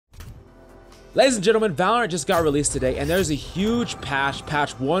Ladies and gentlemen, Valorant just got released today, and there's a huge patch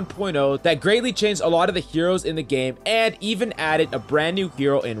 1.0, that greatly changed a lot of the heroes in the game and even added a brand new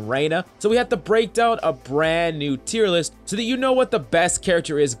hero in Reyna. So we have to break down a brand new tier list so that you know what the best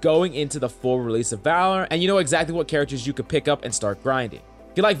character is going into the full release of Valorant, and you know exactly what characters you could pick up and start grinding.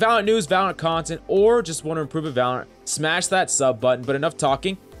 If you like Valorant news, Valorant content, or just want to improve at Valorant, smash that sub button. But enough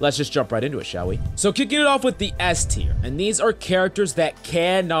talking, let's just jump right into it, shall we? So kicking it off with the S tier, and these are characters that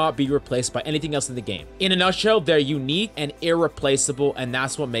cannot be replaced by anything else in the game. In a nutshell, they're unique and irreplaceable, and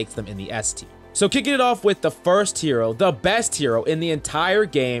that's what makes them in the S tier. So kicking it off with the first hero, the best hero in the entire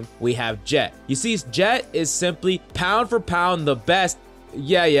game, we have Jett. You see, Jett is simply pound for pound the best.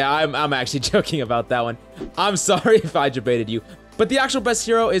 Yeah, I'm actually joking about that one. I'm sorry if I debated you. But the actual best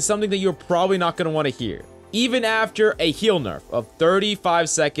hero is something that you're probably not going to want to hear. Even after a heal nerf of 35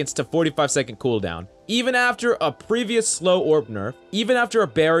 seconds to 45-second cooldown, even after a previous slow orb nerf, even after a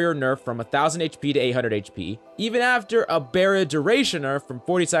barrier nerf from 1000 HP to 800 HP, even after a barrier duration nerf from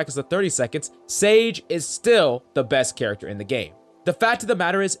 40 seconds to 30 seconds, Sage is still the best character in the game. The fact of the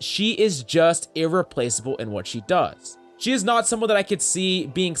matter is, she is just irreplaceable in what she does. She is not someone that I could see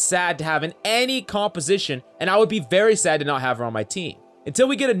being sad to have in any composition, and I would be very sad to not have her on my team. Until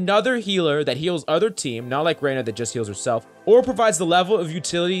we get another healer that heals other team, not like Reyna that just heals herself, or provides the level of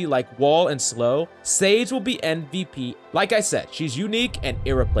utility like wall and slow, Sage will be MVP. Like I said, she's unique and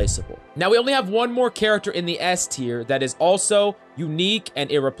irreplaceable. Now we only have one more character in the S tier that is also unique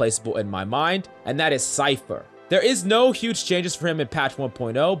and irreplaceable in my mind, and that is Cypher. There is no huge changes for him in patch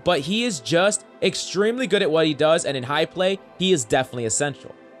 1.0, but he is just extremely good at what he does, and in high play, he is definitely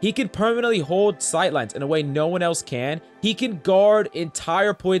essential. He can permanently hold sightlines in a way no one else can. He can guard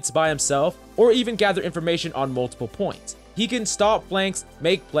entire points by himself, or even gather information on multiple points. He can stop flanks,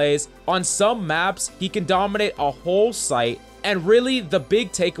 make plays. On some maps, he can dominate a whole site, and really the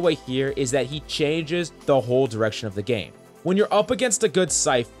big takeaway here is that he changes the whole direction of the game. When you're up against a good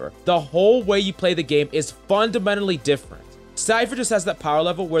Cypher, the whole way you play the game is fundamentally different. Cypher just has that power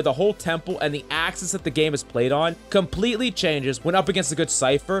level where the whole tempo and the axis that the game is played on completely changes when up against a good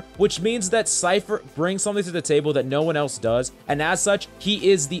Cypher, which means that Cypher brings something to the table that no one else does, and as such,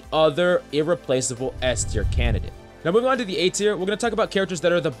 he is the other irreplaceable S tier candidate. Now moving on to the A tier, we're going to talk about characters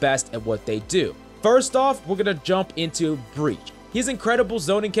that are the best at what they do. First off, we're going to jump into Breach. He has incredible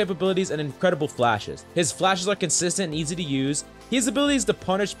zoning capabilities and incredible flashes. His flashes are consistent and easy to use. He has abilities to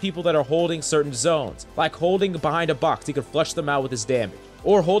punish people that are holding certain zones, like holding behind a box, he could flush them out with his damage.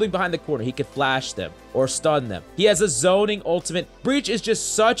 Or holding behind the corner, he could flash them or stun them. He has a zoning ultimate. Breach is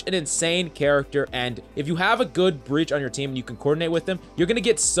just such an insane character, and if you have a good Breach on your team and you can coordinate with them, you're going to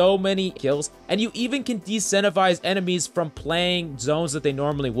get so many kills, and you even can disincentivize enemies from playing zones that they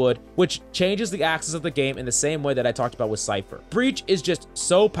normally would, which changes the axis of the game in the same way that I talked about with Cypher. Breach is just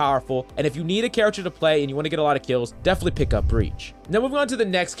so powerful, and if you need a character to play and you want to get a lot of kills, definitely pick up Breach. Now moving on to the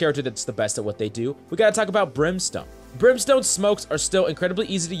next character that's the best at what they do, we got to talk about Brimstone. Brimstone's smokes are still incredibly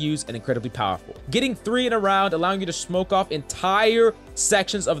easy to use and incredibly powerful. Getting 3 in a round, allowing you to smoke off entire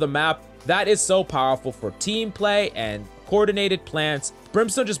sections of the map, that is so powerful for team play and coordinated plans.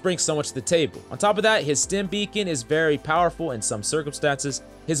 Brimstone just brings so much to the table. On top of that, his stim beacon is very powerful in some circumstances.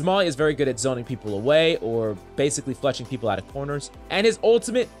 His molly is very good at zoning people away or basically fletching people out of corners. And his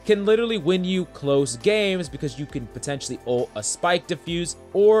ultimate can literally win you close games because you can potentially ult a spike defuse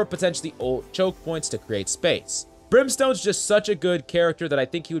or potentially ult choke points to create space. Brimstone's just such a good character that I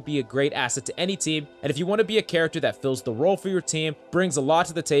think he would be a great asset to any team, and if you want to be a character that fills the role for your team, brings a lot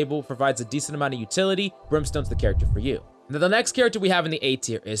to the table, provides a decent amount of utility, Brimstone's the character for you. Now, the next character we have in the A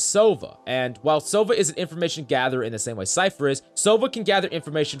tier is Sova, and while Sova is an information gatherer in the same way Cypher is, Sova can gather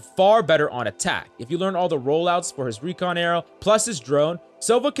information far better on attack. If you learn all the rollouts for his recon arrow, plus his drone,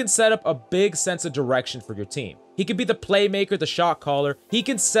 Sova can set up a big sense of direction for your team. He can be the playmaker, the shot caller. He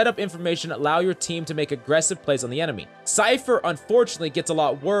can set up information, allow your team to make aggressive plays on the enemy. Cypher, unfortunately, gets a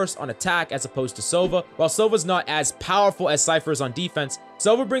lot worse on attack as opposed to Sova. While Sova's not as powerful as Cypher is on defense,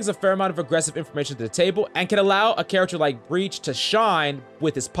 Sova brings a fair amount of aggressive information to the table and can allow a character like Breach to shine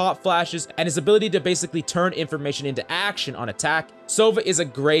with his pop flashes and his ability to basically turn information into action on attack. Sova is a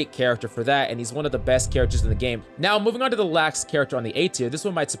great character for that, and he's one of the best characters in the game. Now, moving on to the last character on the A tier, this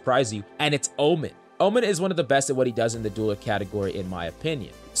one might surprise you, and it's Omen. Omen is one of the best at what he does in the dueler category, in my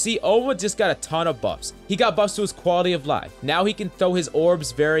opinion. See, Omen just got a ton of buffs. He got buffs to his quality of life. Now he can throw his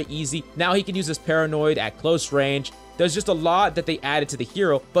orbs very easy. Now he can use his paranoid at close range. There's just a lot that they added to the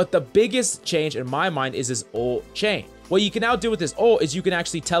hero, but the biggest change in my mind is his ult chain. What you can now do with this ult is you can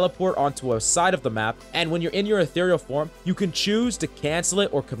actually teleport onto a side of the map, and when you're in your ethereal form, you can choose to cancel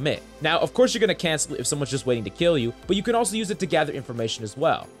it or commit. Now, of course, you're going to cancel it if someone's just waiting to kill you, but you can also use it to gather information as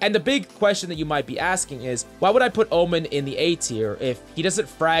well. And the big question that you might be asking is, why would I put Omen in the A tier if he doesn't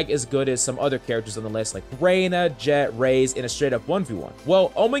frag as good as some other characters on the list like Reyna, Jett, Raze in a straight up 1v1?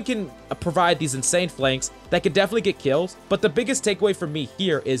 Well, Omen can provide these insane flanks that could definitely get kills, but the biggest takeaway for me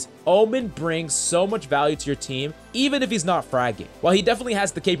here is Omen brings so much value to your team, even if he's not fragging. While he definitely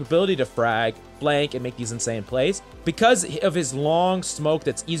has the capability to frag, flank, and make these insane plays, because of his long smoke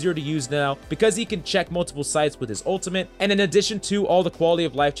that's easier to use now, because he can check multiple sites with his ultimate, and in addition to all the quality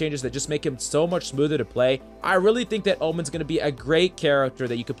of life changes that just make him so much smoother to play, I really think that Omen's going to be a great character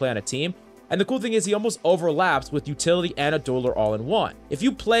that you could play on a team. And the cool thing is he almost overlaps with utility and a dueler all in one. If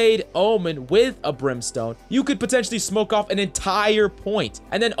you played Omen with a Brimstone, you could potentially smoke off an entire point,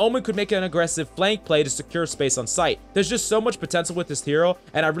 and then Omen could make an aggressive flank play to secure space on site. There's just so much potential with this hero,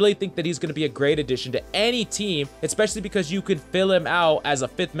 and I really think that he's going to be a great addition to any team, especially because you can fill him out as a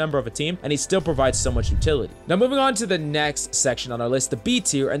 5th member of a team, and he still provides so much utility. Now moving on to the next section on our list, the B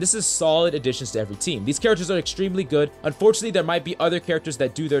tier, and this is solid additions to every team. These characters are extremely good. Unfortunately, there might be other characters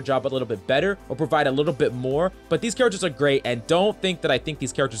that do their job a little bit better or provide a little bit more, but these characters are great, and don't think that I think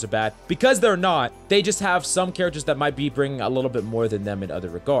these characters are bad, because they're not. They just have some characters that might be bringing a little bit more than them in other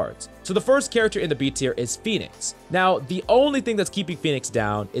regards. So the first character in the B tier is Phoenix. Now, the only thing that's keeping Phoenix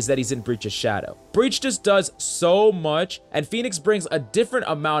down is that he's in Breach's shadow. Breach just does so much, and Phoenix brings a different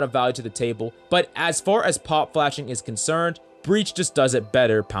amount of value to the table, but as far as pop flashing is concerned, Breach just does it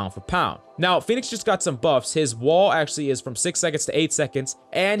better pound for pound. Now, Phoenix just got some buffs. His wall actually is from 6 seconds to 8 seconds,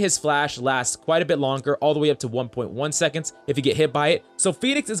 and his flash lasts quite a bit longer, all the way up to 1.1 seconds if you get hit by it. So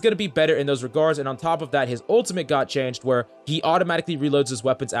Phoenix is going to be better in those regards, and on top of that, his ultimate got changed where he automatically reloads his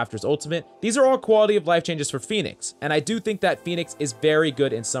weapons after his ultimate. These are all quality of life changes for Phoenix, and I do think that Phoenix is very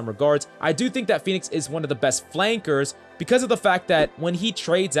good in some regards. I do think that Phoenix is one of the best flankers because of the fact that when he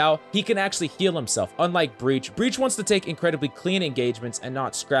trades out, he can actually heal himself, unlike Breach. Breach wants to take incredibly clean engagements and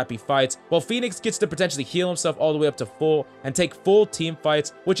not scrappy fights, while Phoenix gets to potentially heal himself all the way up to full and take full team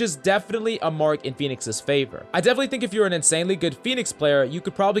fights, which is definitely a mark in Phoenix's favor. I definitely think if you're an insanely good Phoenix player, you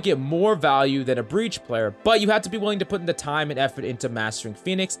could probably get more value than a Breach player, but you have to be willing to put in the time and effort into mastering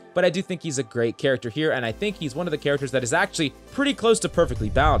Phoenix. But I do think he's a great character here, and I think he's one of the characters that is actually pretty close to perfectly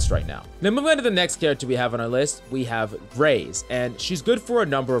balanced right now. Now moving on to the next character we have on our list, we have Raze, and she's good for a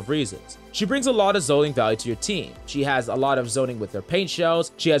number of reasons. She brings a lot of zoning value to your team. She has a lot of zoning with her paint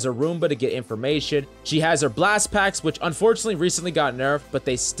shells. She has her Roomba to get information. She has her blast packs, which unfortunately recently got nerfed, but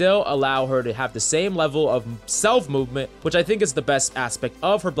they still allow her to have the same level of self-movement, which I think is the best aspect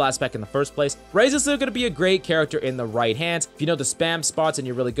of her blast pack in the first place. Raze is still going to be a great character in the right hands. If you know the spam spots and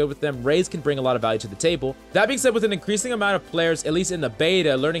you're really good with them, Raze can bring a lot of value to the table. That being said, with an increasing amount of players, at least in the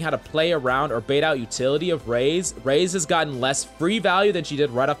beta, learning how to play around or bait out utility of Raze has gotten less free value than she did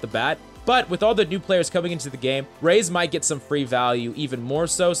right off the bat. But with all the new players coming into the game, Raze might get some free value even more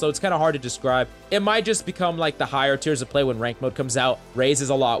so it's kind of hard to describe. It might just become like the higher tiers of play when rank mode comes out. Raze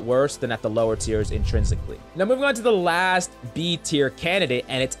is a lot worse than at the lower tiers intrinsically. Now moving on to the last B tier candidate,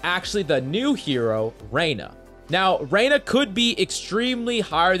 and it's actually the new hero, Reyna. Now, Reyna could be extremely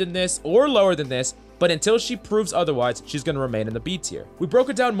higher than this or lower than this, but until she proves otherwise, she's going to remain in the B tier. We broke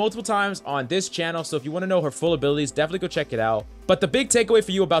it down multiple times on this channel, so if you want to know her full abilities, definitely go check it out. But the big takeaway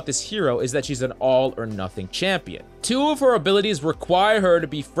for you about this hero is that she's an all or nothing champion. 2 of her abilities require her to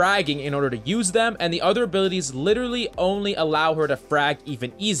be fragging in order to use them, and the other abilities literally only allow her to frag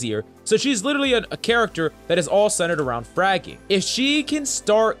even easier. So she's literally a character that is all centered around fragging. If she can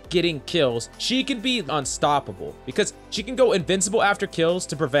start getting kills, she can be unstoppable because she can go invincible after kills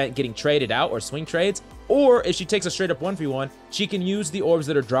to prevent getting traded out or swing trades. Or if she takes a straight up 1v1, she can use the orbs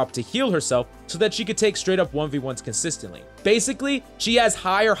that are dropped to heal herself so that she could take straight up 1v1s consistently. Basically, she has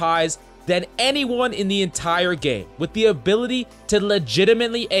higher highs than anyone in the entire game, with the ability to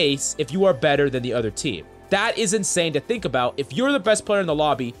legitimately ace if you are better than the other team. That is insane to think about. If you're the best player in the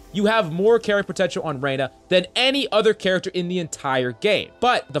lobby, you have more carry potential on Reyna than any other character in the entire game.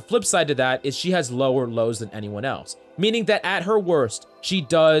 But the flip side to that is she has lower lows than anyone else, meaning that at her worst, she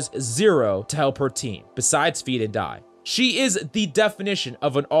does 0 to help her team, besides feed and die. She is the definition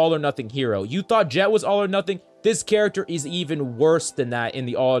of an all or nothing hero. You thought Jett was all or nothing? This character is even worse than that in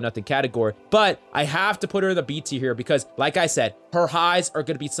the all or nothing category, but I have to put her in the B tier here because, like I said, her highs are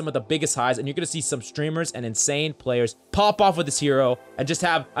going to be some of the biggest highs, and you're going to see some streamers and insane players pop off with this hero and just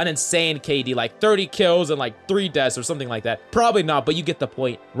have an insane KD, like 30 kills and like 3 deaths or something like that. Probably not, but you get the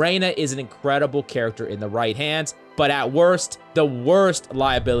point. Reyna is an incredible character in the right hands, but at worst, the worst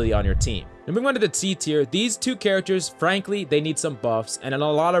liability on your team. Now moving on to the C tier, these 2 characters, frankly, they need some buffs, and in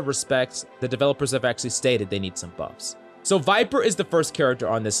a lot of respects, the developers have actually stated they need some buffs. So Viper is the first character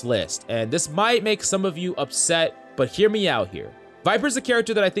on this list, and this might make some of you upset, but hear me out here. Viper is a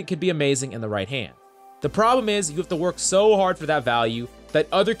character that I think could be amazing in the right hand. The problem is you have to work so hard for that value that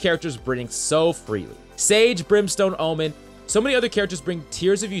other characters bring so freely. Sage, Brimstone, Omen, so many other characters bring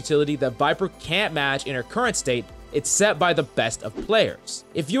tiers of utility that Viper can't match in her current state. It's set by the best of players.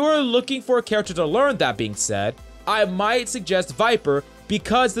 If you're looking for a character to learn, that being said, I might suggest Viper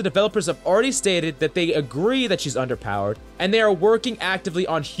because the developers have already stated that they agree that she's underpowered and they are working actively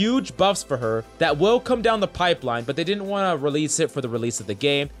on huge buffs for her that will come down the pipeline, but they didn't want to release it for the release of the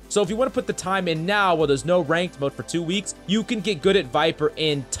game. So if you want to put the time in now while there's no ranked mode for 2 weeks, you can get good at Viper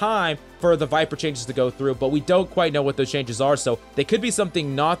in time for the Viper changes to go through, but we don't quite know what those changes are, so they could be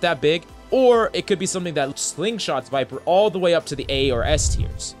something not that big, or it could be something that slingshots Viper all the way up to the A or S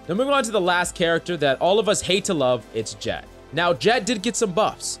tiers. Now moving on to the last character that all of us hate to love, it's Jett. Now, Jett did get some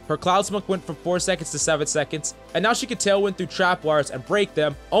buffs. Her Cloud Smoke went from 4 seconds to 7 seconds, and now she can tailwind through trap wires and break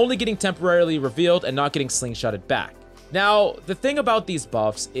them, only getting temporarily revealed and not getting slingshotted back. Now, the thing about these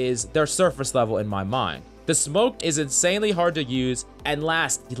buffs is they're surface level in my mind. The smoke is insanely hard to use and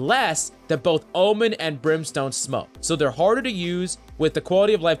lasts less than both Omen and Brimstone smoke. So they're harder to use. With the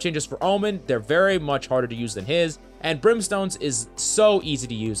quality of life changes for Omen, they're very much harder to use than his. And Brimstone's is so easy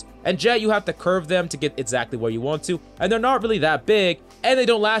to use. And Jett, you have to curve them to get exactly where you want to. And they're not really that big, and they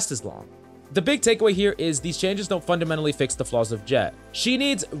don't last as long. The big takeaway here is these changes don't fundamentally fix the flaws of Jett. She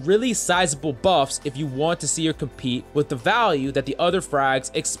needs really sizable buffs if you want to see her compete with the value that the other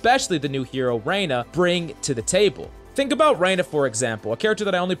frags, especially the new hero Reyna, bring to the table. Think about Reyna, for example, a character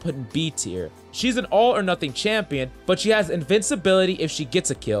that I only put in B tier. She's an all or nothing champion, but she has invincibility if she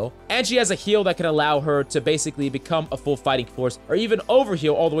gets a kill, and she has a heal that can allow her to basically become a full fighting force or even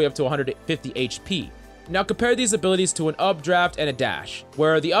overheal all the way up to 150 HP. Now compare these abilities to an updraft and a dash,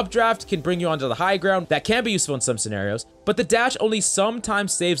 where the updraft can bring you onto the high ground, that can be useful in some scenarios, but the dash only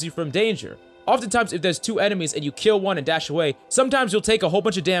sometimes saves you from danger. Oftentimes, if there's 2 enemies and you kill one and dash away, sometimes you'll take a whole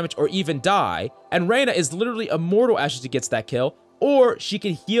bunch of damage or even die, and Reyna is literally immortal as she gets that kill, or she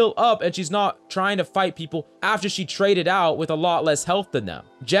can heal up and she's not trying to fight people after she traded out with a lot less health than them.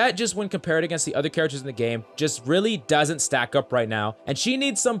 Jett, just when compared against the other characters in the game, just really doesn't stack up right now, and she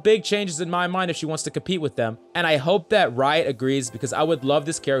needs some big changes in my mind if she wants to compete with them, and I hope that Riot agrees because I would love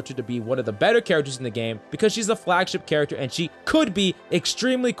this character to be one of the better characters in the game because she's a flagship character and she could be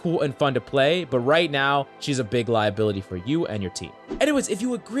extremely cool and fun to play, but right now, she's a big liability for you and your team. Anyways, if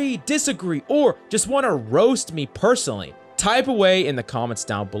you agree, disagree, or just want to roast me personally, type away in the comments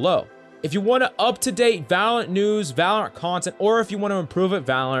down below. If you want up-to-date Valorant news, Valorant content, or if you want to improve at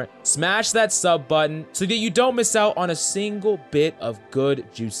Valorant, smash that sub button so that you don't miss out on a single bit of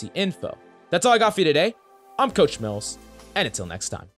good, juicy info. That's all I got for you today. I'm Coach Mills, and until next time.